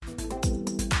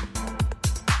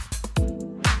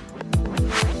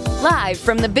Live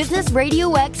from the Business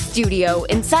RadioX studio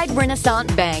inside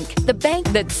Renaissance Bank, the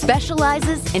bank that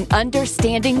specializes in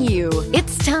understanding you.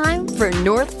 It's time for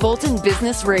North Fulton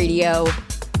Business Radio.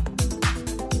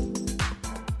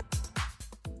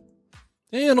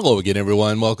 And hello again,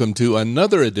 everyone. Welcome to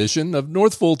another edition of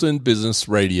North Fulton Business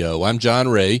Radio. I'm John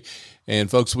Ray, and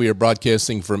folks, we are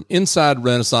broadcasting from inside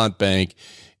Renaissance Bank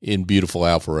in beautiful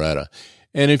Alpharetta.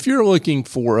 And if you're looking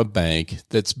for a bank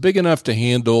that's big enough to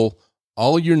handle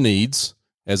all your needs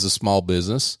as a small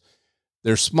business,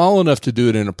 they're small enough to do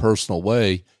it in a personal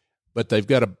way, but they've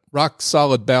got a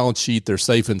rock-solid balance sheet, they're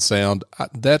safe and sound,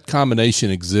 that combination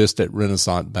exists at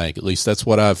Renaissance Bank. At least that's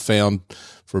what I've found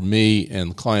for me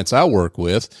and the clients I work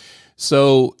with.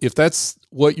 So if that's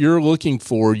what you're looking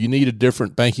for, you need a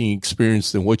different banking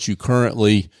experience than what you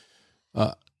currently,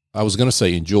 I was going to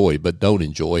say enjoy, but don't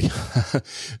enjoy.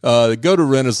 Go to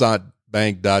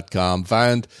renaissancebank.com,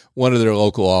 find one of their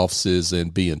local offices,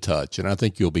 and be in touch. And I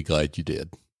think you'll be glad you did.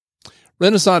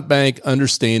 Renaissance Bank,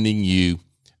 understanding you,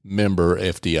 member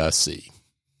FDIC.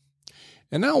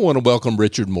 And now I want to welcome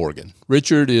Richard Morgan.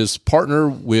 Richard is partner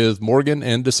with Morgan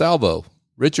DiSalvo.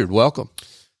 Richard, welcome.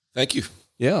 Thank you.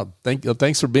 Yeah,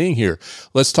 thanks for being here.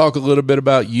 Let's talk a little bit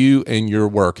about you and your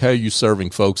work. How are you serving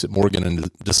folks at Morgan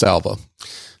DiSalvo?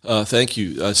 Thank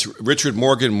you. It's Richard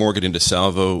Morgan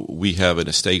DiSalvo. We have an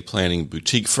estate planning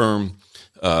boutique firm,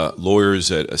 lawyers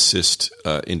that assist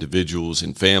individuals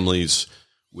and families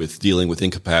with dealing with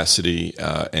incapacity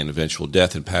and eventual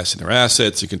death and passing their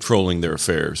assets and controlling their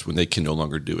affairs when they can no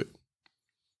longer do it.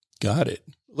 Got it.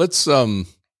 Let's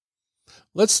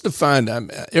define.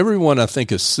 Everyone, I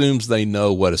think, assumes they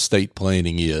know what estate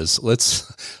planning is.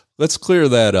 Let's clear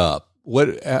that up.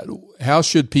 How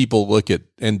should people look at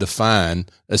and define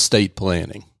estate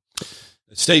planning?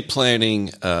 Estate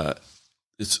planning, I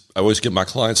always give my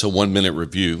clients a 1-minute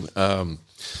review.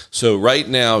 So right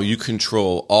now you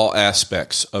control all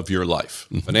aspects of your life,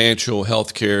 financial,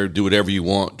 healthcare, do whatever you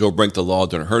want. Don't break the law.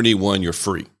 Don't hurt anyone. You're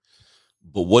free.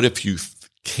 But what if you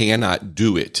cannot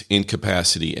do it?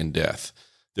 Incapacity and death.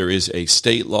 There is a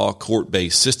state law,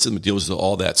 court-based system that deals with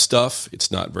all that stuff.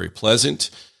 It's not very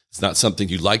pleasant. It's not something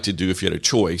you'd like to do if you had a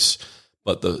choice,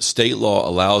 but the state law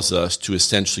allows us to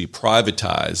essentially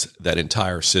privatize that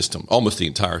entire system, almost the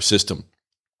entire system.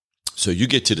 So you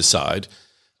get to decide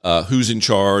who's in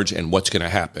charge and what's going to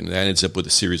happen. That ends up with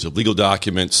a series of legal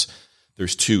documents.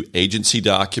 There's 2 agency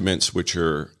documents, which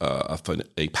are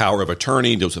a power of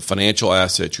attorney. Those are financial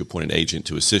assets. You appoint an agent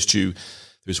to assist you.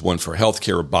 There's one for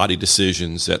healthcare or body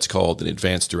decisions. That's called an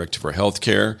advance directive for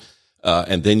healthcare.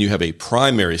 And then you have a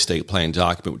primary estate plan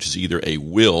document, which is either a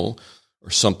will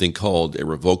or something called a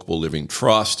revocable living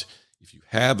trust. If you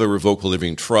have a revocable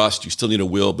living trust, you still need a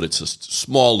will, but it's a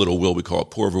small little will. We call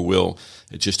it portable will.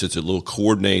 It just is a little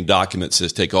coordinating document that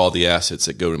says take all the assets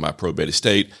that go to my probate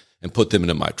estate and put them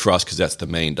into my trust because that's the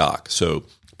main doc. So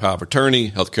power of attorney,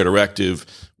 healthcare directive,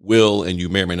 will, and you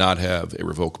may or may not have a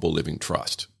revocable living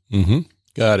trust. Mm-hmm.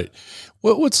 Got it.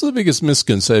 What's the biggest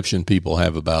misconception people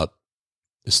have about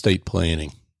estate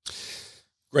planning?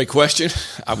 Great question.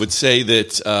 I would say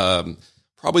that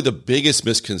probably the biggest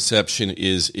misconception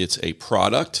is it's a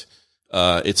product.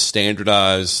 It's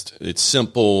standardized. It's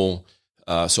simple.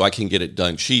 So I can get it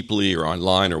done cheaply or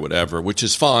online or whatever, which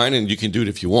is fine. And you can do it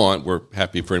if you want. We're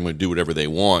happy for anyone to do whatever they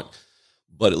want.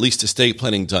 But at least estate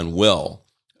planning done well,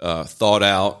 thought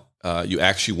out. You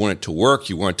actually want it to work.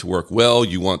 You want it to work well.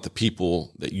 You want the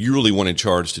people that you really want in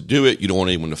charge to do it. You don't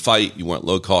want anyone to fight. You want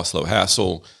low cost, low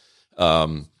hassle.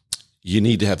 You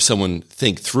need to have someone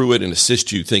think through it and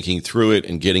assist you thinking through it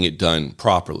and getting it done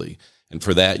properly. And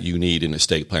for that, you need an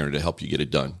estate planner to help you get it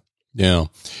done. Yeah.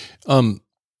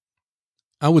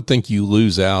 I would think you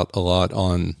lose out a lot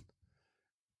on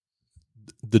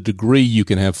the degree you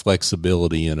can have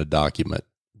flexibility in a document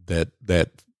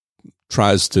that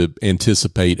tries to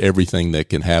anticipate everything that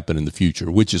can happen in the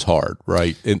future, which is hard,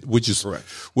 right? And which is correct.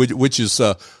 Which is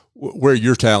where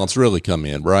your talents really come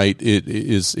in, right? It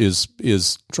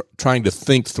is trying to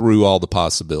think through all the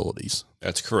possibilities.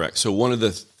 That's correct. So one of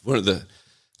the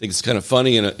things that's kind of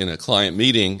funny in a client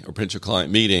meeting or potential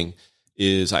client meeting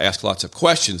is I ask lots of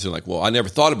questions. They're like, well, I never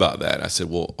thought about that. I said,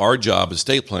 well, our job as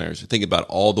estate planners is to think about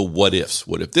all the what ifs.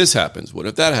 What if this happens? What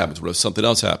if that happens? What if something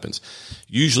else happens?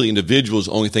 Usually individuals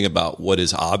only think about what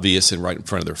is obvious and right in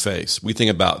front of their face. We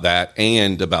think about that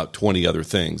and about 20 other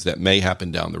things that may happen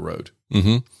down the road.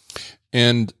 Mm-hmm.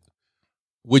 And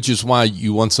which is why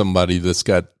you want somebody that's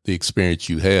got the experience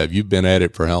you have. You've been at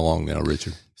it for how long now,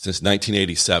 Richard? Since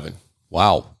 1987.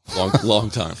 Wow.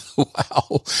 Long time.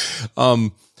 Wow.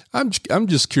 I'm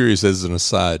just curious as an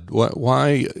aside,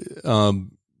 why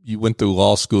you went through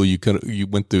law school. You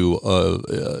went through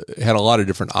had a lot of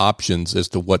different options as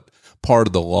to what part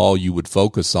of the law you would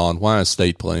focus on. Why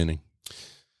estate planning?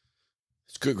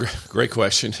 It's good, great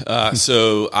question.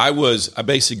 So I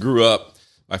basically grew up.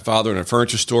 My father in a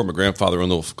furniture store. My grandfather owned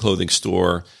a little clothing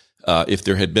store. If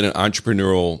there had been an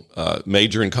entrepreneurial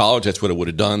major in college, that's what I would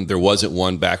have done. There wasn't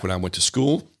one back when I went to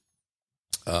school.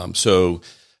 So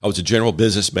I was a general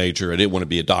business major. I didn't want to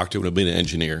be a doctor. I wanted to be an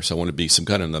engineer. So I wanted to be some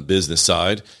kind of on the business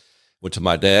side. Went to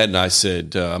my dad and I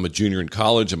said, I'm a junior in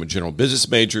college. I'm a general business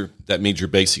major. That means you're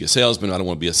basically a salesman. I don't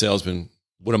want to be a salesman.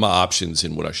 What are my options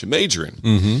in what I should major in?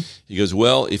 Mm-hmm. He goes,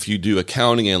 well, if you do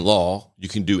accounting and law, you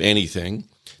can do anything.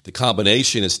 The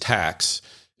combination is tax.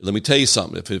 Let me tell you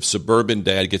something. If suburban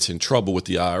dad gets in trouble with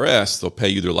the IRS, they'll pay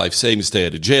you their life savings, stay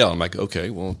out of jail. I'm like, okay,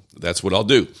 well, that's what I'll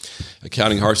do.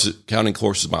 Accounting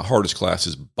course is my hardest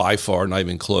classes by far, not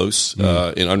even close,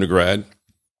 in undergrad.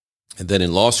 And then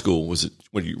in law school was at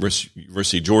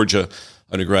University of Georgia,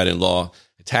 undergrad in law.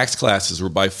 Tax classes were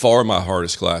by far my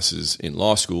hardest classes in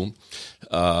law school.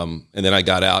 And then I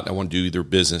got out. I wanted to do either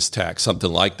business, tax,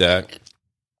 something like that.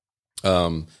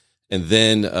 And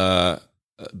then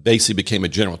basically became a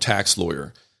general tax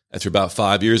lawyer. After about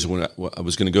 5 years, when I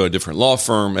was going to go to a different law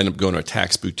firm, ended up going to a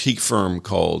tax boutique firm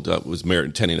called was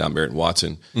Merritt & Tenney, now Merritt &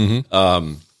 Watson.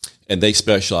 Mm-hmm. And they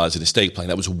specialize in estate planning.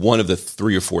 That was one of the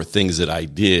 3 or 4 things that I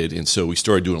did. And so we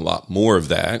started doing a lot more of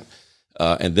that.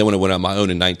 And then when I went on my own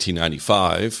in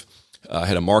 1995, I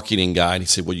had a marketing guy, and he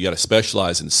said, well, you got to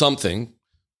specialize in something.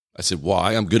 I said,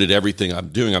 why? I'm good at everything I'm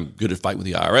doing. I'm good at fighting with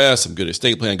the IRS. I'm good at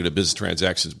estate planning. I'm good at business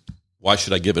transactions. Why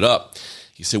should I give it up?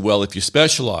 He said, well, if you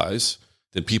specialize,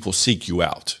 then people seek you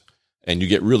out and you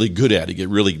get really good at it, get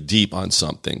really deep on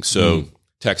something. So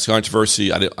tax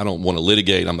controversy, I don't want to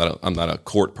litigate. I'm not a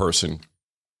court person,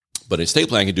 but estate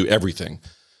planning can do everything.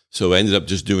 So I ended up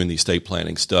just doing the estate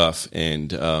planning stuff.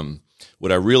 And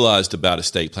what I realized about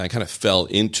estate planning, I kind of fell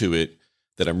into it,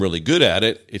 that I'm really good at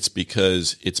it. It's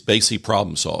because it's basically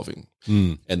problem solving.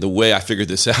 And the way I figured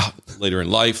this out later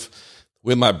in life,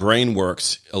 when my brain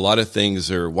works, a lot of things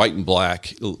are white and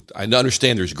black. I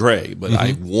understand there's gray, but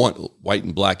I want white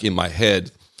and black in my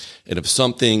head. And if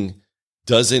something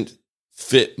doesn't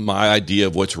fit my idea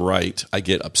of what's right, I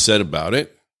get upset about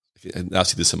it. And I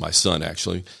see this in my son,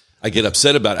 actually. I get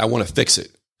upset about it. I want to fix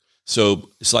it. So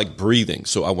it's like breathing.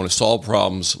 So I want to solve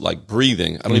problems like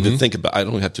breathing. I don't even think about it. I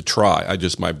don't have to try.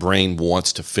 My brain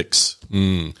wants to fix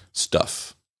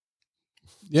stuff.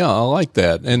 Yeah, I like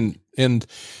that. And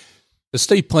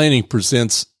estate planning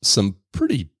presents some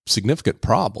pretty significant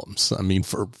problems. I mean,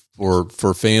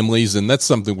 for families, and that's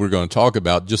something we're going to talk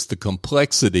about, just the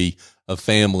complexity of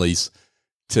families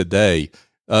today.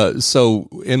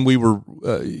 And we were,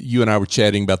 you and I were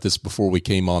chatting about this before we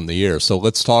came on the air. So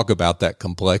let's talk about that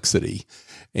complexity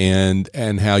and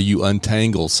how you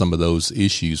untangle some of those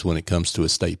issues when it comes to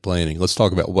estate planning. Let's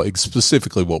talk about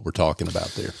specifically what we're talking about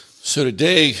there. So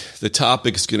today, the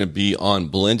topic is going to be on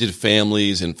blended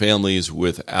families and families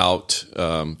without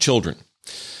children.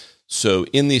 So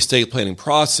in the estate planning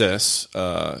process,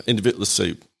 let's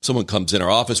say someone comes in our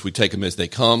office, we take them as they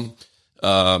come.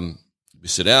 We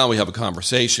sit down, we have a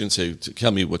conversation, say, tell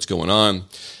me what's going on.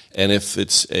 And if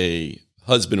it's a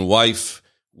husband and wife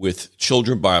with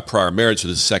children by a prior marriage, so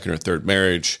this is a second or third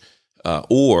marriage,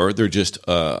 or they're just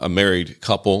a married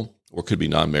couple, or could be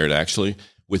non-married actually,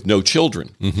 with no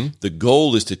children. The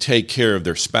goal is to take care of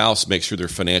their spouse, make sure they're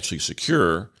financially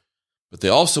secure, but they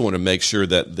also want to make sure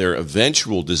that their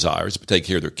eventual desires to take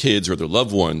care of their kids or their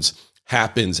loved ones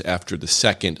happens after the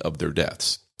second of their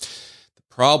deaths.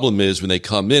 The problem is when they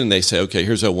come in and they say, okay,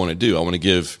 here's what I want to do. I want to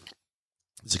give,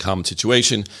 it's a common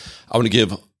situation, I want to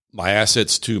give my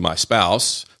assets to my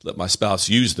spouse, let my spouse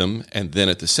use them, and then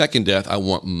at the second death, I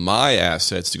want my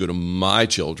assets to go to my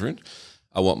children.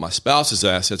 I want my spouse's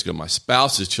assets to go to my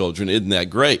spouse's children. Isn't that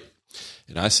great?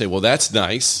 And I say, well, that's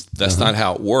nice. That's not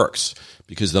how it works.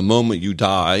 Because the moment you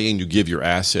die and you give your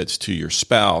assets to your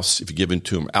spouse, if you give them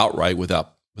to them outright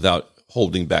without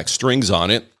holding back strings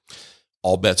on it,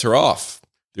 all bets are off.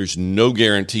 There's no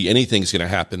guarantee anything's going to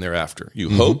happen thereafter. You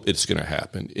hope it's going to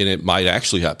happen, and it might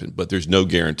actually happen, but there's no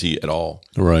guarantee at all.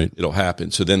 Right. It'll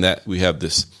happen. So then we have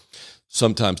this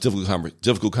sometimes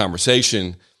difficult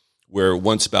conversation where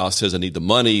one spouse says, I need the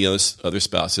money. The other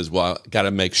spouse says, well, I got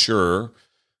to make sure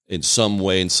in some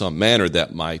way, in some manner,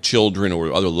 that my children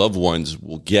or other loved ones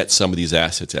will get some of these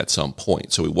assets at some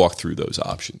point. So we walk through those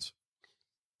options.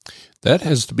 That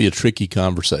has to be a tricky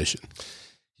conversation.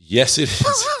 Yes, it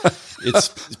is.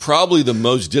 It's probably the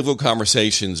most difficult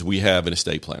conversations we have in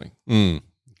estate planning.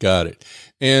 Got it.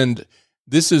 And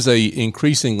this is a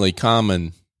increasingly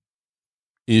common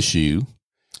issue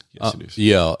Yes, it is.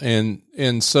 Yeah.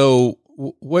 And so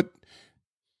what,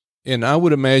 and I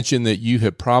would imagine that you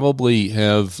have probably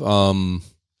have,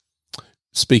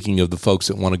 speaking of the folks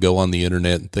that want to go on the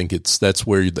internet and think that's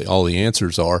where all the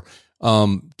answers are,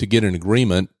 to get an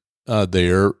agreement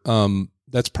there,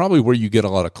 that's probably where you get a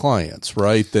lot of clients,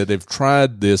 right? That have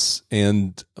tried this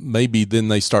and maybe then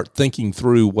they start thinking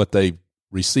through what they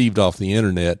received off the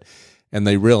internet and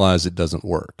they realize it doesn't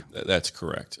work. That's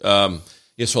correct.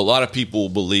 So a lot of people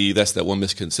believe that's that one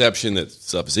misconception that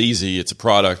stuff's easy. It's a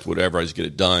product, whatever, I just get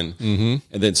it done. Mm-hmm.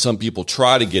 And then some people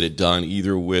try to get it done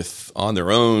either on their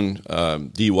own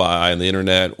DIY on the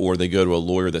internet, or they go to a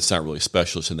lawyer that's not really a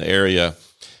specialist in the area,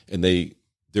 and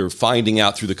they're finding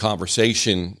out through the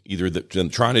conversation, either them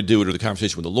trying to do it or the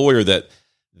conversation with the lawyer, that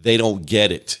they don't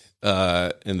get it,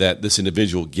 and that this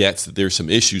individual gets that there's some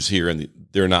issues here and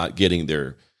they're not getting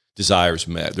their desires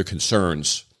met, their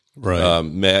concerns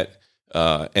met.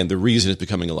 And the reason it's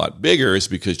becoming a lot bigger is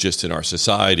because just in our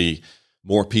society,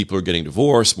 more people are getting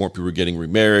divorced, more people are getting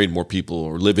remarried, more people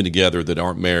are living together that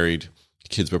aren't married,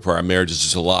 kids by prior marriages.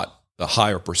 Just a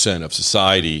higher percent of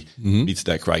society meets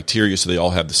that criteria, so they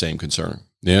all have the same concern.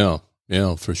 Yeah,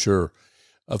 for sure.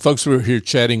 Folks, we're here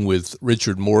chatting with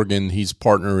Richard Morgan. He's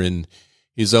partner in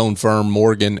his own firm,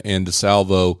 Morgan and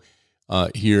DiSalvo,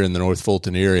 here in the North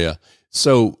Fulton area.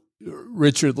 So,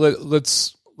 Richard,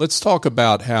 let's talk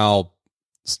about how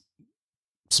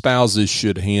spouses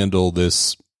should handle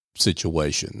this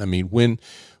situation. I mean,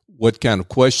 what kind of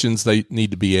questions they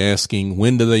need to be asking?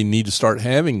 When do they need to start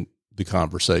having the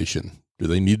conversation? Do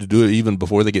they need to do it even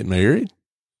before they get married?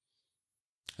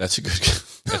 That's a good.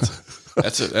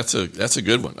 That's a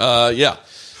good one. Yeah.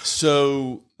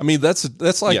 So I mean, that's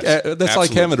like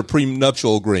having a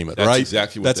prenuptial agreement, that's right?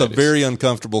 Exactly. That's a very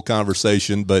uncomfortable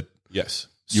conversation, but yes.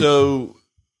 So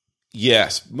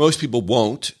yes, most people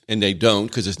won't, and they don't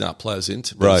because it's not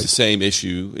pleasant. But It's the same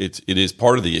issue. It is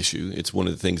part of the issue. It's one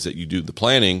of the things that you do the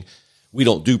planning. We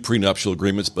don't do prenuptial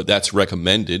agreements, but that's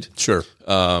recommended. Sure.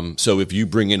 So if you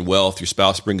bring in wealth, your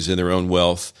spouse brings in their own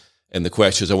wealth, and the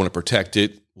question is, I want to protect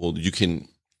it. Well, you can.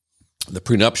 The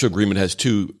prenuptial agreement has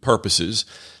two purposes.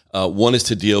 One is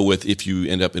to deal with if you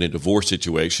end up in a divorce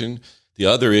situation. The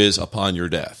other is upon your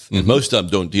death. And most of them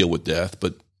don't deal with death,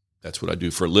 but that's what I do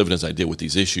for a living, is I deal with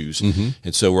these issues.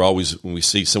 And so we're always, when we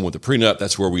see someone with a prenup,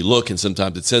 that's where we look, and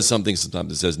sometimes it says something,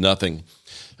 sometimes it says nothing.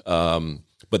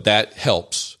 But that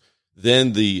helps.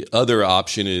 Then the other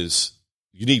option is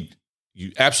you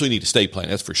absolutely need estate plan,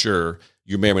 that's for sure.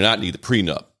 You may or may not need the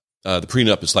prenup. The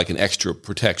prenup is like an extra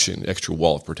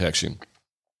wall of protection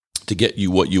to get you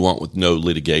what you want with no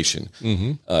litigation.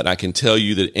 And I can tell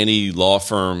you that any law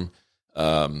firm,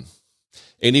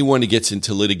 anyone who gets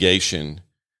into litigation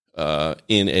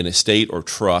in an estate or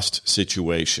trust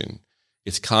situation,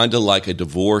 it's kind of like a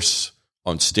divorce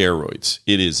on steroids.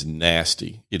 It is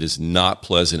nasty. It is not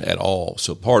pleasant at all.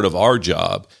 So part of our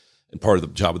job and part of the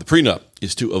job of the prenup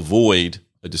is to avoid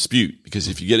a dispute, because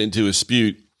if you get into a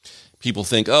dispute, people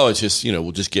think, oh, it's just,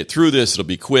 we'll just get through this. It'll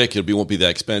be quick. Won't be that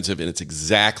expensive. And it's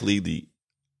exactly the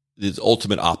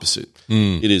ultimate opposite.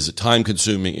 It is time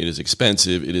consuming. It is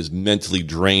expensive. It is mentally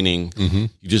draining. You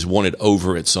just want it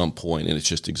over at some point, and it's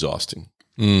just exhausting.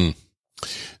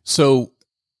 So,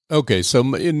 okay.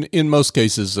 So in most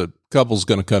cases, a couple's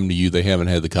going to come to you. They haven't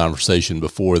had the conversation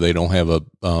before. They don't have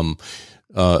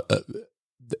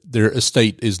their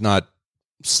estate is not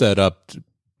set up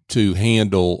to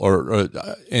handle or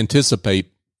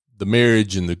anticipate the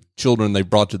marriage and the children they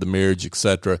brought to the marriage,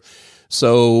 etc.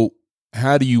 So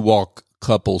how do you walk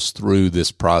couples through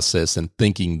this process and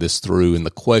thinking this through and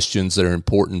the questions that are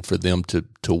important for them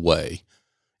to weigh?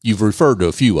 You've referred to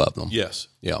a few of them. Yes.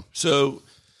 Yeah. So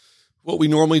what we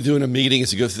normally do in a meeting is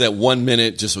to go through that 1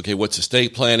 minute, just, okay, what's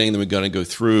estate planning? Then we're going to go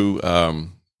through,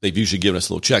 they've usually given us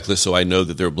a little checklist so I know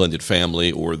that they're a blended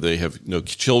family or they have no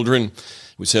children.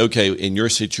 We say, okay, in your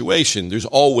situation, there's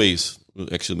always,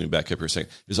 actually, let me back up here a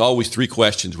second. There's always three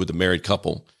questions with the married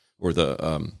couple or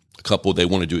the couple, they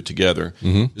want to do it together.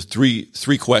 There's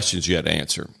three questions you had to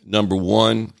answer. Number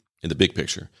one, in the big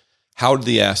picture, how did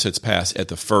the assets pass at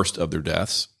the first of their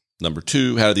deaths? Number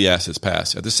two, how did the assets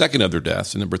pass at the second of their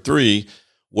deaths? And number three,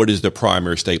 what is the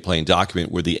primary estate planning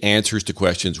document where the answers to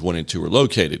questions 1 and 2 are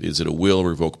located? Is it a will or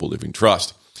revocable living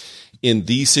trust? In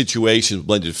these situations,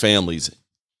 blended families,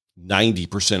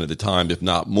 90% of the time, if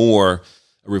not more,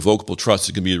 a revocable trust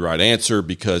is going to be the right answer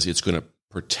because it's going to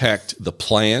protect the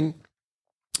plan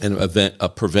and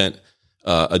prevent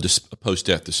a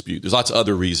post-death dispute. There's lots of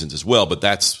other reasons as well, but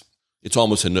it's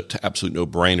almost an absolute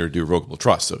no-brainer to do a revocable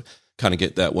trust. So kind of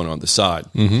get that one on the side.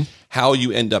 How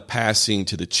you end up passing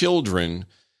to the children,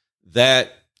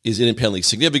 that is independently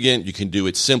significant. You can do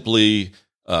it simply,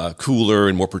 cooler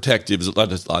and more protective.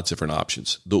 There's lots of different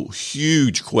options. The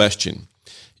huge question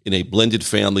in a blended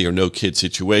family or no kid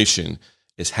situation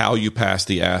is how you pass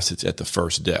the assets at the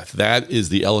first death. That is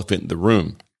the elephant in the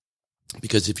room.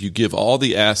 Because if you give all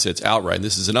the assets outright, and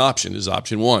this is an option, this is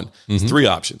option one. There's three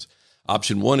options.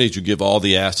 Option one is you give all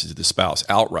the assets to the spouse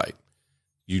outright.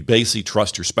 You basically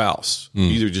trust your spouse.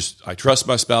 Either just, I trust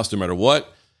my spouse no matter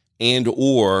what, and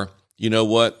or, you know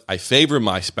what, I favor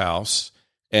my spouse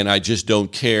and I just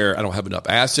don't care. I don't have enough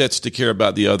assets to care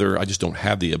about the other. I just don't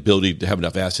have the ability to have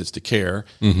enough assets to care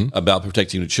about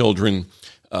protecting the children.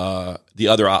 The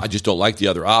other, I just don't like the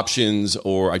other options,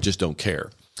 or I just don't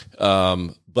care.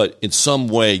 But in some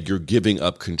way, you're giving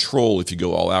up control if you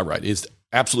go all outright. It's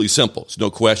absolutely simple. It's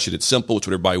no question. It's simple. It's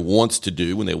what everybody wants to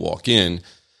do when they walk in.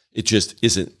 It just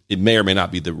isn't. It may or may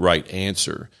not be the right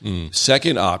answer.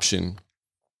 Second option,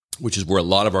 which is where a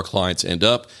lot of our clients end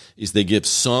up, is they give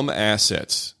some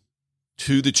assets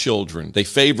to the children. They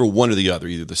favor one or the other,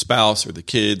 either the spouse or the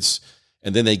kids,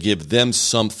 and then they give them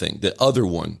something. The other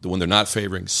one, the one they're not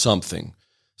favoring, something.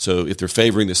 So if they're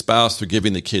favoring the spouse, they're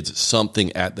giving the kids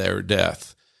something at their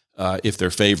death. If they're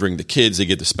favoring the kids, they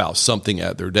give the spouse something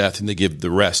at their death, and they give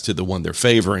the rest to the one they're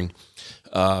favoring.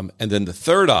 And then the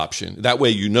third option, that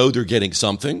way you know they're getting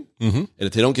something. And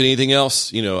if they don't get anything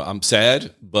else, you know, I'm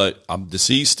sad, but I'm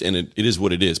deceased, and it is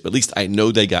what it is. But at least I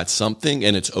know they got something,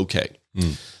 and it's okay.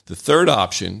 The third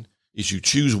option is you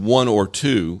choose one or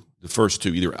two, the first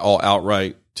two, either all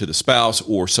outright to the spouse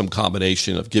or some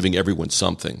combination of giving everyone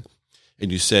something.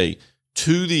 And you say,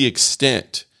 to the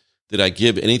extent that I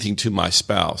give anything to my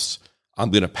spouse,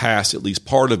 I'm going to pass at least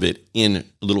part of it in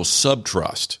a little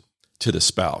sub-trust to the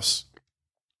spouse.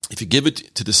 If you give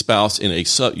it to the spouse in a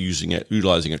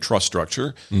utilizing a trust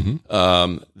structure,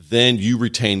 then you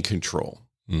retain control,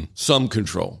 some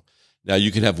control. Now,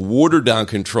 you can have watered down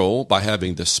control by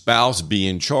having the spouse be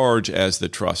in charge as the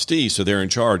trustee. So they're in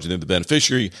charge and they're the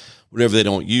beneficiary. Whatever they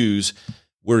don't use,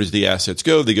 where does the assets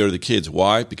go? They go to the kids.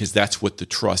 Why? Because that's what the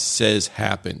trust says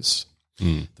happens.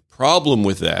 The problem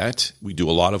with that, we do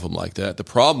a lot of them like that. The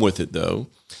problem with it, though,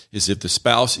 is if the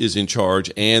spouse is in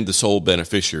charge and the sole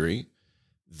beneficiary,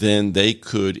 then they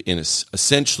could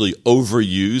essentially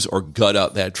overuse or gut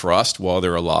out that trust while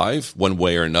they're alive, one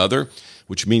way or another,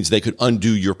 which means they could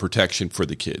undo your protection for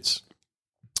the kids.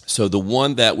 So the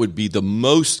one that would be the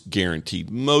most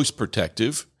guaranteed, most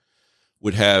protective,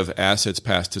 would have assets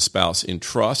passed to spouse in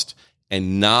trust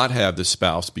and not have the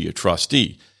spouse be a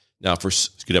trustee. Now, you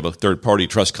could have a third-party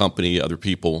trust company, other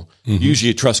people.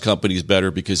 Usually a trust company is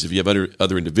better because if you have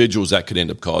other individuals, that could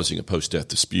end up causing a post-death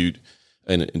dispute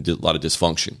and a lot of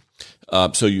dysfunction.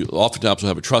 So you oftentimes will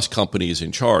have a trust company is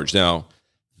in charge. Now,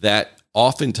 that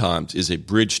oftentimes is a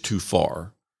bridge too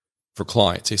far for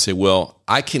clients. They say, well,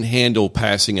 I can handle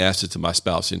passing assets to my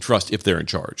spouse in trust if they're in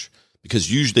charge,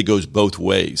 because usually it goes both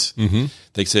ways.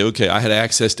 They say, okay, I had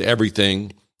access to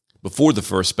everything before the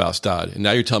first spouse died, and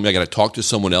now you're telling me I got to talk to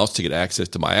someone else to get access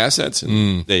to my assets,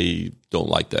 and they don't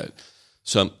like that.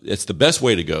 So it's the best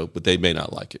way to go, but they may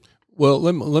not like it. Well,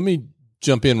 let me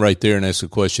jump in right there and ask a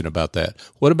question about that.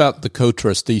 What about the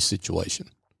co-trustee situation?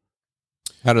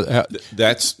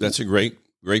 That's a great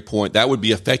point. That would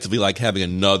be effectively like having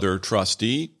another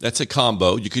trustee. That's a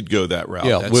combo. You could go that route.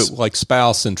 Yeah, like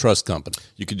spouse and trust company.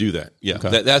 You could do that. Yeah,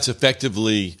 okay. That's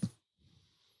effectively.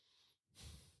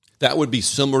 That would be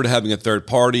similar to having a third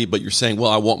party, but you're saying, well,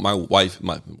 I want my wife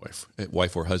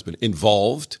or husband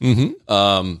involved.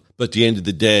 But at the end of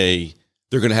the day,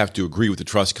 they're going to have to agree with the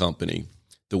trust company.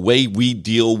 The way we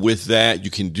deal with that, you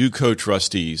can do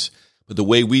co-trustees, but the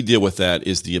way we deal with that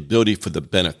is the ability for the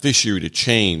beneficiary to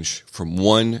change from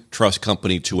one trust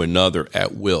company to another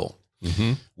at will,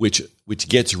 which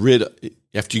gets rid of,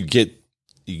 after you get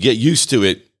used to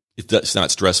it, it's not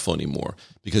stressful anymore,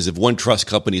 because if one trust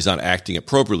company is not acting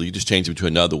appropriately, you just change them to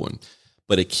another one.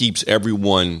 But it keeps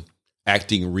everyone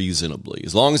acting reasonably.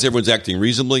 As long as everyone's acting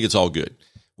reasonably, it's all good.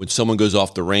 When someone goes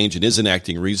off the range and isn't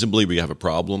acting reasonably, we have a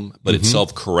problem, but it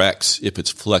self-corrects if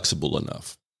it's flexible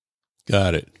enough.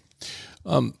 Got it.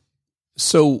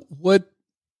 So where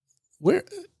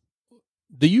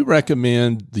do you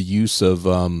recommend the use of,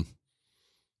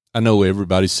 I know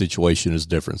everybody's situation is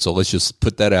different, so let's just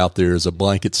put that out there as a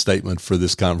blanket statement for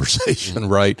this conversation,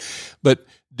 right? But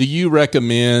do you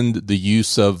recommend the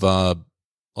use of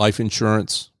life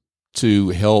insurance to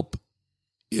help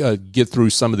get through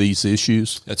some of these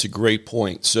issues? That's a great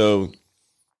point. So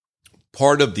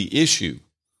part of the issue,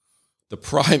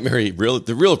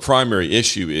 the real primary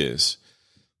issue is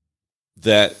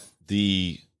that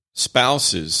the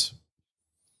spouses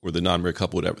or the non-married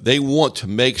couple, whatever, they want to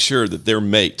make sure that their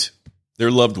mate, their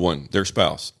loved one, their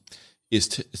spouse,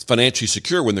 is financially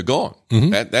secure when they're gone.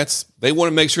 They want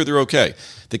to make sure they're okay.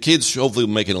 The kids hopefully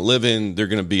making a living, they're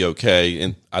going to be okay,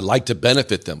 and I'd like to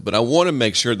benefit them, but I want to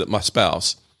make sure that my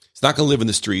spouse is not going to live in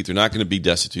the street. They're not going to be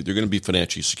destitute. They're going to be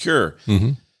financially secure.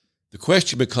 The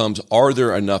question becomes, are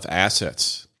there enough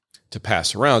assets to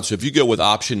pass around? So if you go with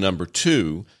option number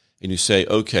 2 and you say,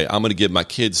 okay, I'm going to give my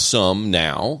kids some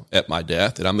now at my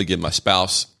death, and I'm going to give my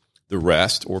spouse the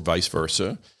rest, or vice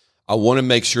versa, I want to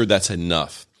make sure that's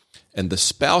enough. And the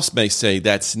spouse may say,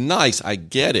 that's nice, I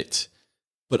get it,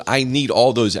 but I need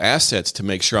all those assets to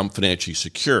make sure I'm financially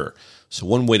secure. So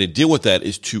one way to deal with that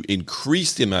is to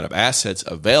increase the amount of assets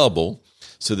available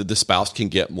so that the spouse can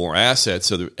get more assets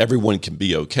so that everyone can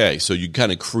be okay. So you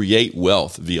kind of create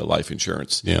wealth via life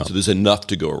insurance. Yeah. So there's enough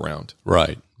to go around.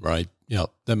 Right. Yeah,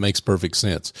 that makes perfect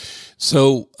sense.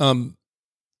 So,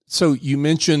 so you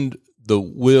mentioned the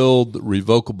will, the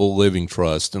revocable living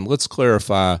trust, and let's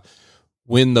clarify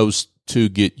when those two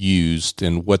get used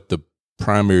and what the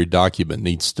primary document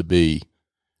needs to be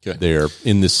there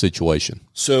in this situation.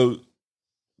 So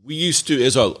we used to,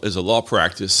 as a law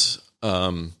practice,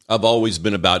 I've always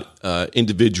been about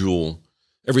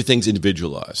everything's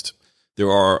individualized. There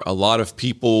are a lot of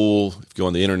people, if you go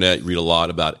on the internet, you read a lot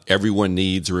about everyone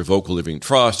needs a revocable living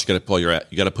trust. You got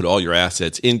to put all your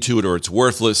assets into it or it's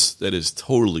worthless. That is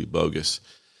totally bogus.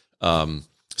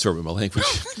 Sorry about my language.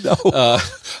 No.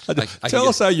 Tell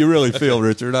us how you really feel,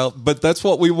 Richard. But that's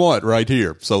what we want right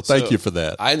here. So thank you for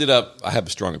that. I have a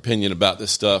strong opinion about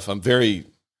this stuff. I'm very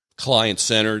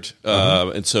client-centered,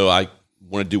 and so I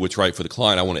want to do what's right for the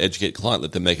client. I want to educate the client,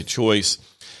 let them make a choice.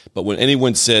 But when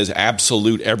anyone says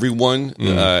absolute everyone,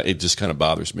 it just kind of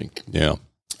bothers me. Yeah.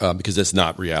 Because that's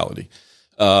not reality.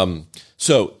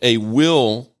 So a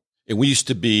will, and we used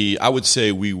to be, I would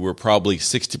say we were probably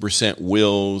 60%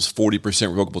 wills, 40%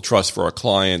 revocable trust for our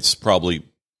clients probably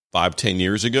 5-10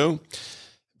 years ago.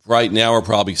 Right now we're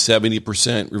probably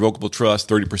 70% revocable trust,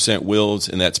 30% wills,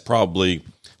 and that's probably,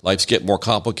 life's getting more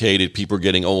complicated, people are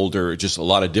getting older, just a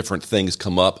lot of different things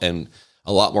come up, and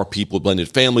a lot more people,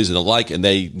 blended families and the like, and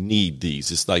they need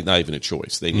these. It's like not even a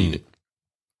choice. They need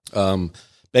it.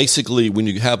 Basically, when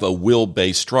you have a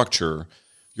will-based structure,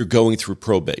 you're going through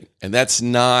probate. And that's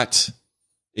not,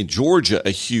 in Georgia,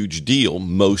 a huge deal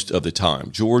most of the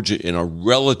time. Georgia, in a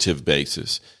relative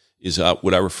basis, is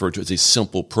what I refer to as a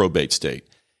simple probate state.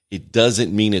 It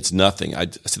doesn't mean it's nothing. I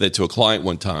said that to a client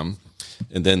one time,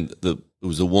 and then it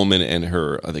was a woman and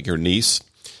her niece,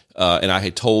 and I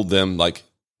had told them, like,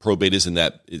 probate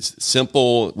it's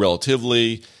simple,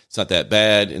 relatively, it's not that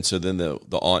bad. And so then the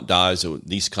aunt dies, the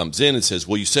niece comes in and says,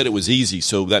 well, you said it was easy,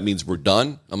 so that means we're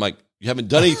done? I'm like, you haven't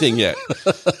done anything yet.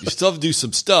 You still have to do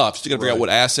some stuff. Still got to figure out what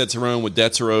assets are owed, what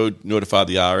debts are owed, notify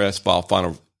the IRS, file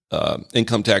final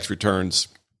income tax returns,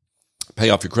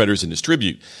 pay off your creditors, and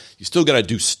distribute. You still got to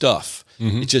do stuff.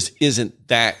 It just isn't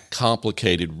that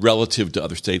complicated relative to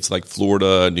other states like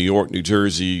Florida, New York, New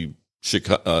Jersey,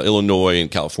 Chicago, Illinois, and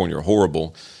California are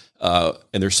horrible, and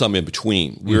there's some in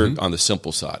between. We're on the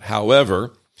simple side.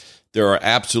 However, there are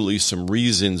absolutely some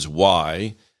reasons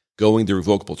why going the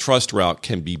revocable trust route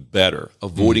can be better.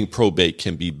 Avoiding probate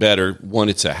can be better. One,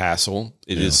 it's a hassle.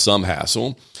 It is some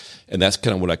hassle, and that's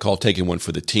kind of what I call taking one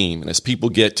for the team. And as people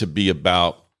get to be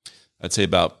about late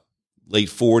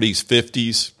 40s,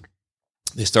 50s,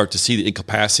 they start to see the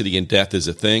incapacity and death as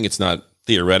a thing. It's not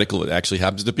theoretical. It actually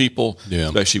happens to people,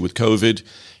 especially with COVID.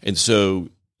 And so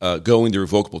going the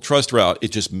revocable trust route,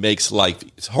 it just makes life,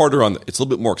 it's harder it's a little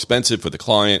bit more expensive for the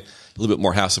client, a little bit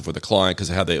more hassle for the client because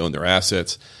of how they own their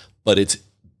assets, but it's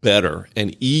better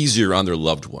and easier on their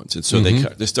loved ones. And so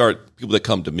people that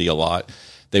come to me a lot,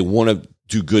 they want to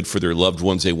do good for their loved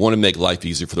ones. They want to make life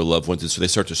easier for their loved ones. And so they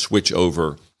start to switch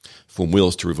over from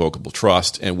wills to revocable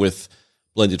trust. And with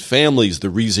blended families, the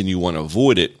reason you want to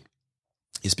avoid it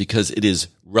is because it is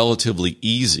relatively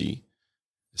easy.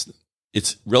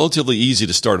 It's relatively easy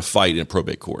to start a fight in a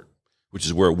probate court, which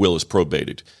is where a will is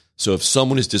probated. So if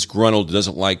someone is disgruntled and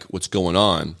doesn't like what's going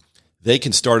on, they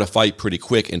can start a fight pretty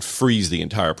quick and freeze the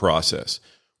entire process.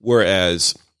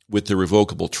 Whereas with the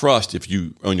revocable trust, if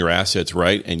you own your assets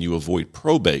right and you avoid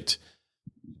probate,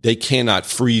 they cannot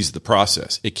freeze the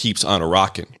process. It keeps on a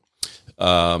rocking.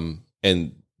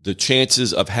 And the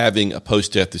chances of having a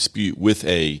post-death dispute with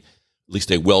at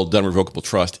least a well-done revocable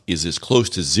trust is as close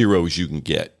to zero as you can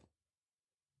get.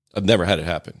 I've never had it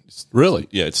happen. Really?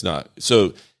 Yeah, it's not.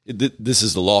 So this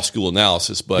is the law school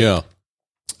analysis, but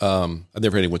I've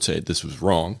never had anyone say this was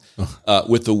wrong.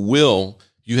 With the will,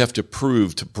 you have to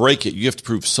prove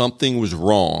something was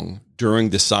wrong during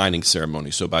the signing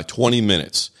ceremony. So by 20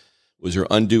 minutes, Was there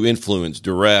undue influence,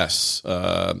 duress,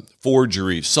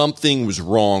 forgery? Something was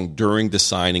wrong during the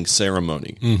signing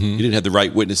ceremony. You didn't have the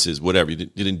right witnesses, whatever. You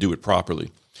didn't do it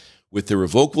properly. With the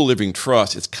revocable living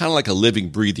trust, it's kind of like a living,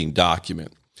 breathing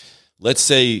document. Let's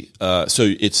say, so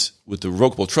it's with the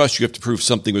revocable trust, you have to prove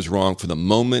something was wrong from the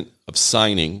moment of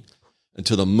signing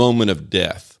until the moment of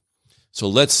death. So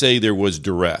let's say there was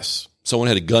duress. Someone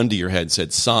had a gun to your head and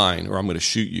said, sign or I'm going to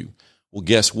shoot you. Well,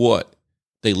 guess what?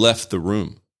 They left the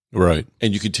room. Right.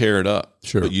 And you could tear it up,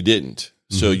 sure, but you didn't.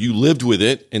 So you lived with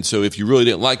it, and so if you really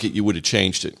didn't like it, you would have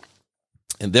changed it.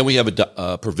 And then we have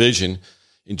a provision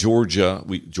in Georgia.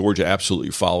 Georgia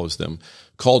absolutely follows them,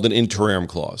 called an interim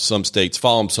clause. Some states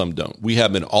follow them, some don't. We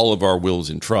have in all of our wills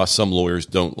and trusts. Some lawyers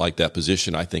don't like that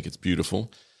position. I think it's beautiful.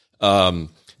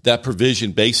 That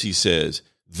provision basically says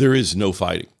there is no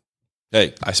fighting.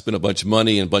 Hey, I spent a bunch of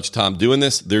money and a bunch of time doing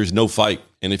this. There's no fight.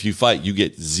 And if you fight, you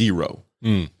get zero.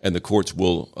 And the courts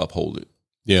will uphold it.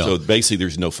 Yeah. So basically,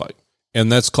 there's no fight.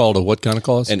 And that's called a what kind of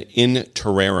clause? An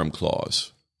interim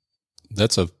clause.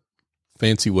 That's a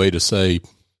fancy way to say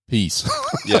peace.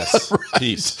 Yes, right.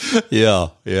 Peace. Yeah,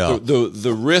 yeah.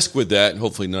 The risk with that, and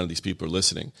hopefully none of these people are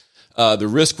listening, the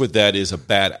risk with that is a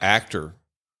bad actor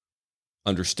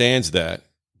understands that,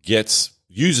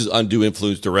 uses undue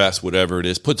influence, duress, whatever it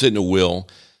is, puts it in a will,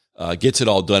 gets it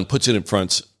all done, puts it in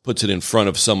front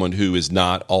of someone who is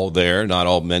not all there, not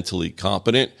all mentally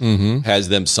competent, has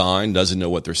them sign, doesn't know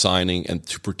what they're signing, and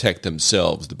to protect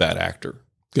themselves, the bad actor.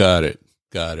 Got it.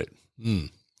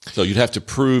 So you'd have to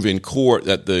prove in court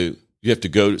that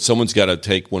someone's got to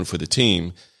take one for the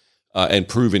team and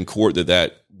prove in court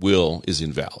that will is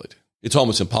invalid. It's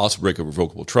almost impossible to break a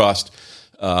revocable trust.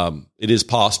 It is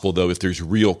possible, though, if there's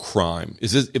real crime.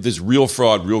 If there's real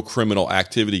fraud, real criminal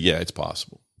activity, yeah, it's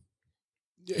possible.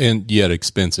 And yet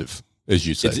expensive, as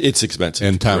you say. It's expensive.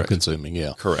 And time-consuming,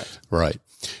 yeah. Correct. Right.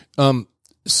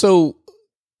 So,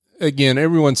 again,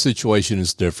 everyone's situation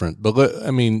is different. But,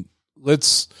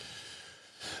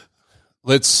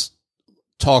 let's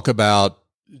talk about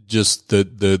just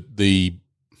the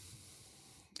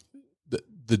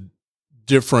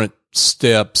different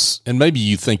steps. And maybe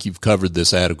you think you've covered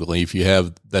this adequately. If you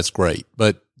have, that's great.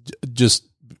 But just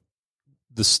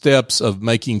the steps of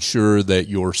making sure that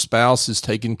your spouse is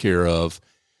taken care of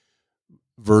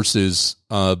versus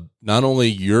not only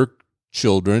your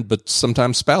children, but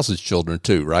sometimes spouses' children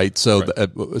too, right? So,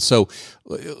 right. So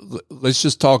let's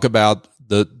just talk about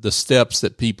the steps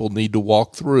that people need to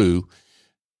walk through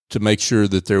to make sure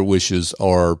that their wishes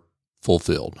are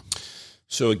fulfilled.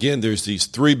 So again, there's these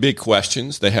three big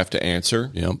questions they have to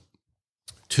answer. Yep.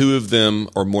 Two of them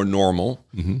are more normal.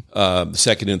 The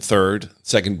second and third.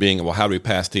 Second being, well, how do we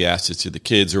pass the assets to the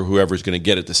kids or whoever's going to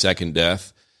get it the second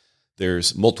death?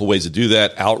 There's multiple ways to do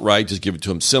that. Outright, just give it to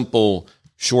them. Simple,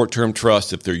 short-term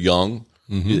trust if they're young.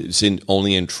 It's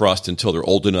only in trust until they're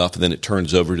old enough, and then it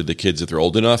turns over to the kids if they're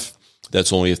old enough.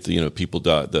 That's only if people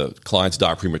die, the clients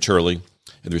die prematurely,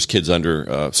 and there's kids under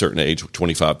a certain age,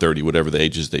 25, 30, whatever the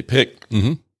ages they pick.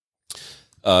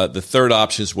 The third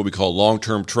option is what we call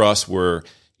long-term trust, where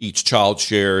each child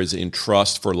share is in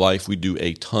trust for life. We do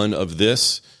a ton of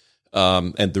this.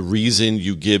 And the reason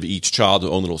you give each child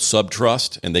their own little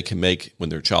sub-trust, and they can make, when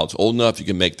their child's old enough, you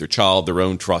can make their child their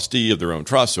own trustee of their own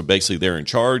trust. So basically they're in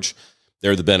charge.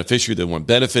 They're the beneficiary. They're the one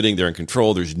benefiting. They're in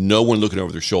control. There's no one looking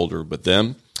over their shoulder but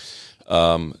them.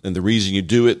 And the reason you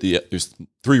do it, there's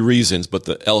three reasons, but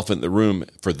the elephant in the room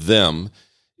for them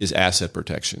is asset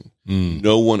protection.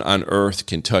 No one on earth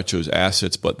can touch those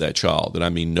assets but that child. And I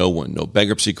mean no one. No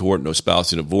bankruptcy court, no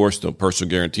spouse in divorce, no personal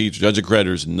guarantees, judge of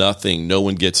creditors, nothing. No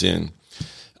one gets in.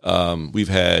 We've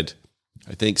had,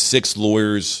 I think, 6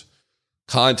 lawyers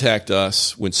contact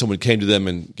us when someone came to them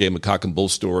and gave them a cock and bull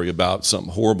story about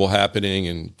something horrible happening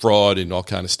and fraud and all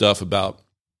kind of stuff about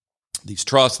these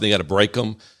trusts, and they got to break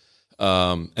them.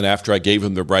 And after I gave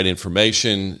them the right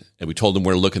information and we told them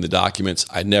where to look in the documents,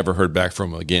 I never heard back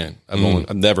from them again.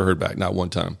 I've never heard back, not one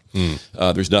time.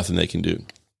 There's nothing they can do.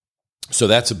 So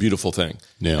that's a beautiful thing.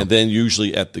 Yeah. And then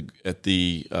usually at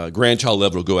the grandchild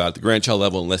level, it'll go out at the grandchild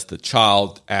level unless the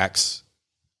child acts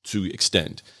to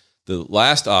extend. The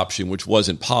last option, which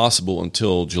wasn't possible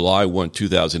until July 1,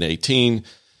 2018,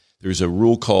 there's a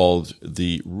rule called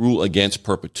the Rule Against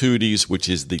Perpetuities, which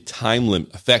is the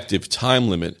effective time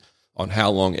limit on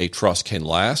how long a trust can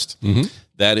last.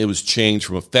 That it was changed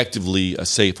from effectively a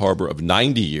safe harbor of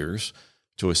 90 years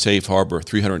to a safe harbor of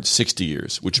 360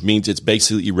 years, which means it's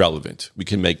basically irrelevant. We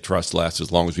can make trust last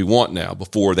as long as we want now.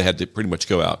 Before, they had to pretty much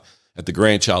go out at the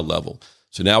grandchild level.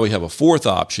 So now we have a fourth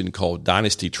option called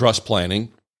dynasty trust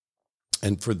planning.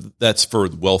 And that's for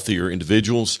wealthier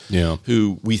individuals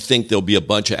who we think there'll be a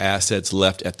bunch of assets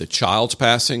left at the child's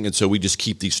passing. And so we just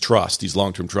keep these trusts, these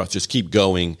long-term trusts, just keep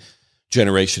going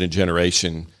generation and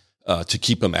generation to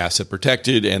keep them asset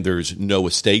protected. And there's no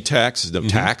estate tax, there's no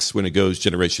tax when it goes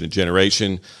generation to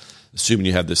generation, assuming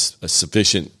you have a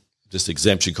sufficient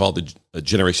exemption called a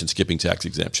generation skipping tax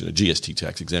exemption, a GST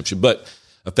tax exemption. But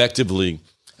effectively,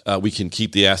 we can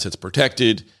keep the assets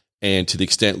protected. And to the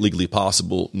extent legally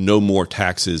possible, no more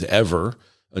taxes ever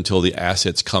until the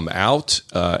assets come out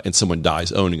and someone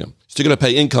dies owning them. Still going to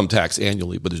pay income tax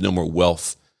annually, but there's no more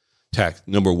wealth tax,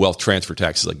 no more wealth transfer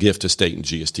taxes like gift, estate, and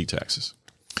GST taxes.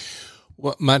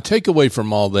 Well, my takeaway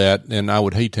from all that, and I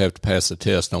would hate to have to pass a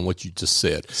test on what you just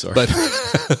said,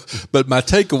 but my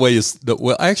takeaway is that,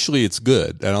 well, actually it's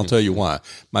good, and I'll tell you why.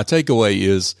 My takeaway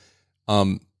is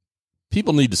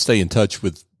people need to stay in touch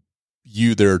with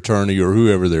you, their attorney, or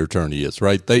whoever their attorney is,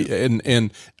 right?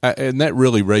 And that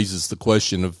really raises the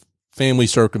question of family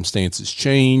circumstances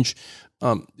change.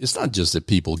 It's not just that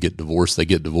people get divorced; they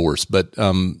get divorced, but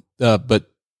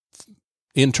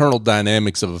internal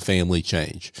dynamics of a family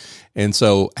change, and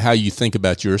so how you think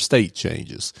about your estate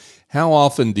changes. How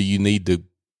often do you need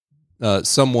to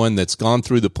someone that's gone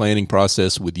through the planning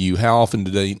process with you? How often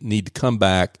do they need to come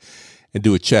back and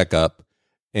do a checkup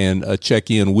and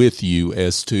check in with you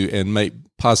and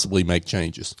possibly make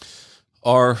changes?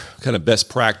 Our kind of best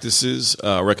practices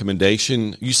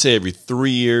recommendation, you say every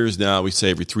 3 years. Now we say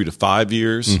every 3 to 5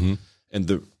 years. And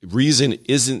the reason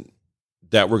isn't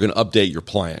that we're going to update your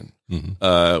plan.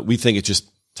 We think it's just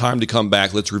time to come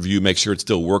back. Let's review, make sure it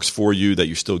still works for you, that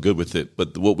you're still good with it.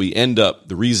 But what we end up,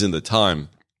 the reason, the time,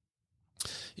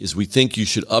 is we think you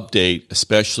should update,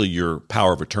 especially your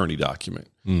power of attorney document.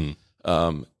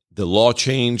 The law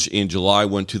changed in July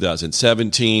 1,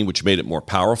 2017, which made it more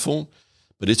powerful,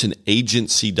 but it's an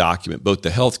agency document. Both the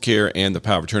healthcare and the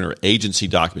power of attorney are agency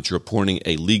documents. You're appointing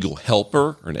a legal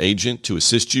helper or an agent to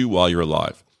assist you while you're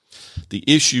alive. The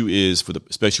issue is,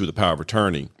 especially with the power of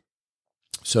attorney,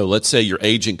 so let's say your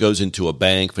agent goes into a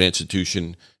bank, financial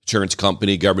institution, insurance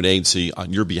company, government agency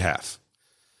on your behalf,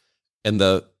 and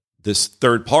this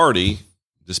third party,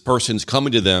 this person's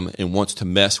coming to them and wants to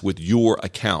mess with your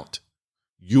account,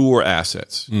 your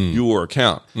assets, your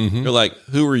account. You're like,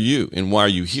 who are you and why are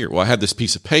you here? Well, I have this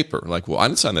piece of paper. Like, well, I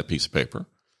didn't sign that piece of paper.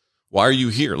 Why are you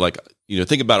here? Like,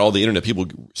 think about all the internet, people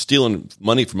stealing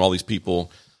money from all these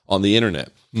people on the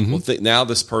internet. Well, now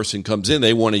this person comes in,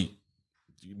 they want to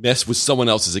mess with someone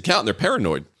else's account and they're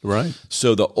paranoid. Right.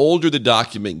 So the older the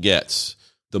document gets,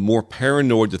 the more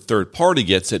paranoid the third party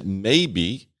gets that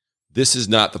maybe this is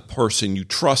not the person you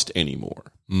trust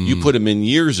anymore. You put them in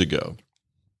years ago.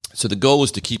 So the goal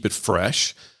is to keep it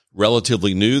fresh,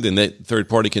 relatively new. Then that third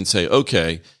party can say,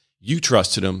 okay, you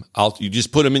trusted him. You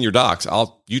just put him in your docs.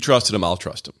 You trusted him. I'll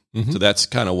trust him. So that's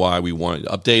kind of why we wanted to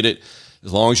update it.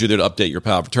 As long as you're there to update your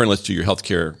power of attorney, let's do your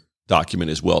healthcare document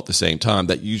as well at the same time.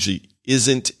 That usually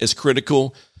isn't as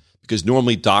critical because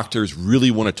normally doctors really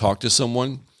want to talk to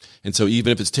someone. And so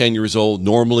even if it's 10 years old,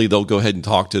 normally they'll go ahead and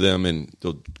talk to them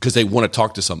because they want to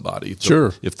talk to somebody.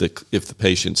 Sure. If the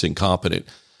patient's incompetent.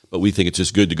 But we think it's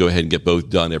just good to go ahead and get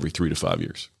both done every 3 to 5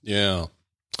 years. Yeah.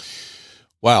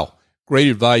 Wow. Great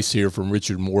advice here from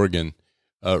Richard Morgan.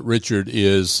 Richard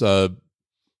is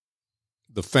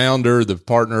the founder, the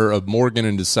partner of Morgan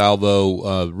and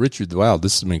DiSalvo. Richard, wow,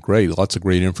 this has been great. Lots of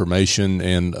great information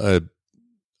and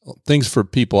things for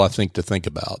people, I think, to think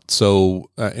about. So,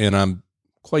 and I'm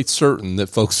quite certain that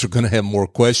folks are going to have more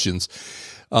questions.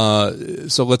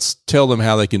 So let's tell them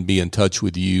how they can be in touch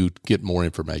with you to get more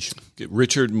information. Get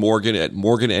Richard Morgan at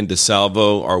Morgan and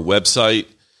DiSalvo. Our website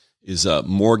is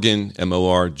Morgan,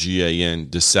 MORGAN,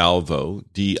 DiSalvo,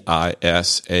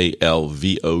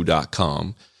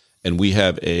 DISALVO.com. And we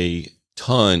have a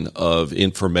ton of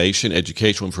information,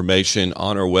 educational information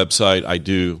on our website. I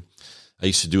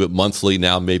used to do it monthly,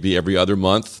 now maybe every other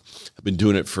month. I've been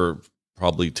doing it for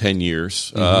probably 10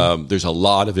 years. There's a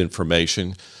lot of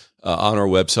information on our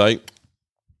website.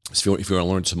 So if you want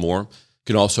to learn some more, you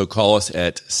can also call us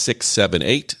at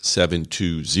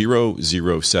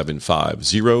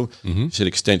 678-720-0750. It's at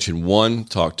extension 1.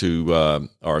 Talk to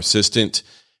our assistant,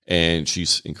 and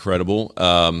she's incredible.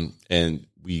 And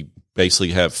we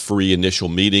basically have free initial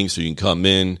meetings, so you can come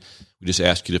in. We just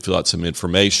ask you to fill out some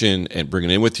information and bring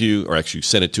it in with you, or actually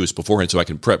send it to us beforehand so I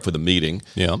can prep for the meeting.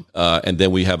 Yeah. And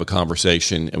then we have a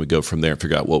conversation and we go from there and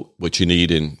figure out what you need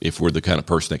and if we're the kind of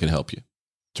person that can help you.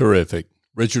 Terrific.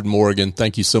 Richard Morgan,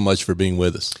 thank you so much for being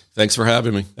with us. Thanks for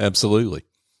having me. Absolutely.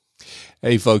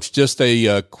 Hey, folks, just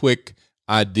a quick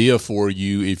idea for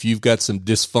you. If you've got some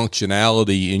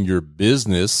dysfunctionality in your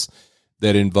business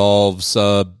that involves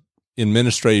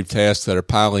administrative tasks that are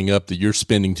piling up that you're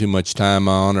spending too much time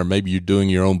on, or maybe you're doing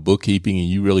your own bookkeeping and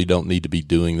you really don't need to be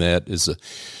doing that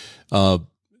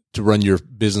to run your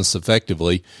business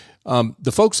effectively.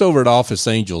 The folks over at Office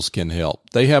Angels can help.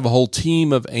 They have a whole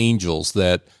team of angels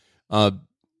that have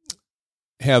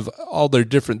all their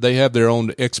different, they have their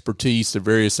own expertise, their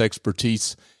various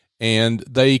expertise, and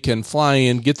they can fly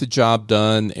in, get the job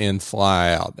done, and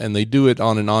fly out. And they do it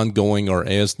on an ongoing or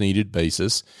as-needed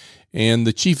basis. And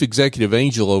the chief executive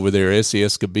angel over there, Essie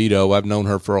Escobedo, I've known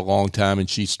her for a long time, and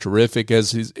she's terrific,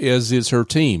 as is her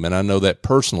team. And I know that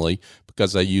personally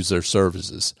because I use their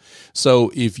services.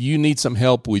 So if you need some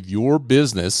help with your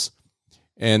business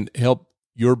and help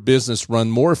your business run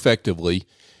more effectively,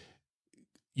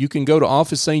 you can go to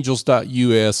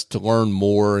officeangels.us to learn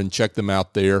more and check them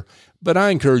out there. But I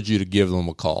encourage you to give them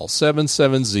a call,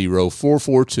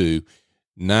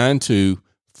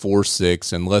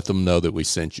 770-442-9246, and let them know that we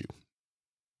sent you.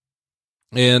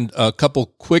 And a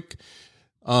couple quick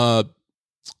updates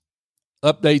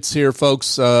here,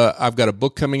 folks. I've got a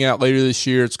book coming out later this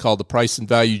year. It's called The Price and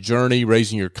Value Journey,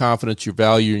 Raising Your Confidence, Your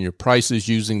Value, and Your Prices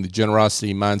Using the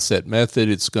Generosity Mindset Method.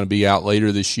 It's going to be out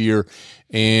later this year.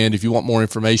 And if you want more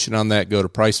information on that, go to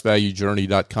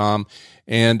pricevaluejourney.com.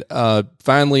 And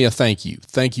finally, a thank you.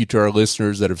 Thank you to our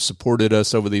listeners that have supported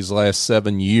us over these last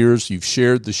 7 years. You've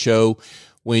shared the show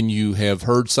when you have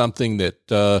heard something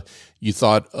that you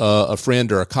thought a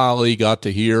friend or a colleague ought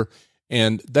to hear.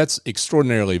 And that's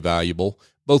extraordinarily valuable,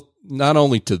 both not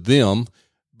only to them,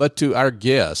 but to our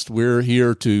guests. We're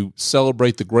here to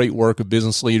celebrate the great work of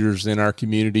business leaders in our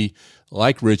community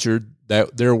like Richard.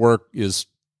 That their work is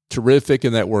terrific,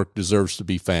 and that work deserves to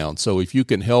be found. So if you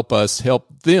can help us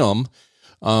help them,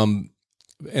 and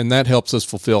that helps us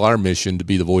fulfill our mission to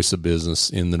be the voice of business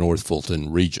in the North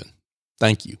Fulton region.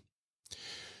 Thank you.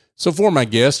 So for my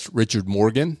guest, Richard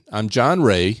Morgan, I'm John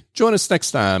Ray. Join us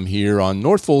next time here on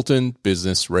North Fulton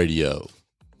Business Radio.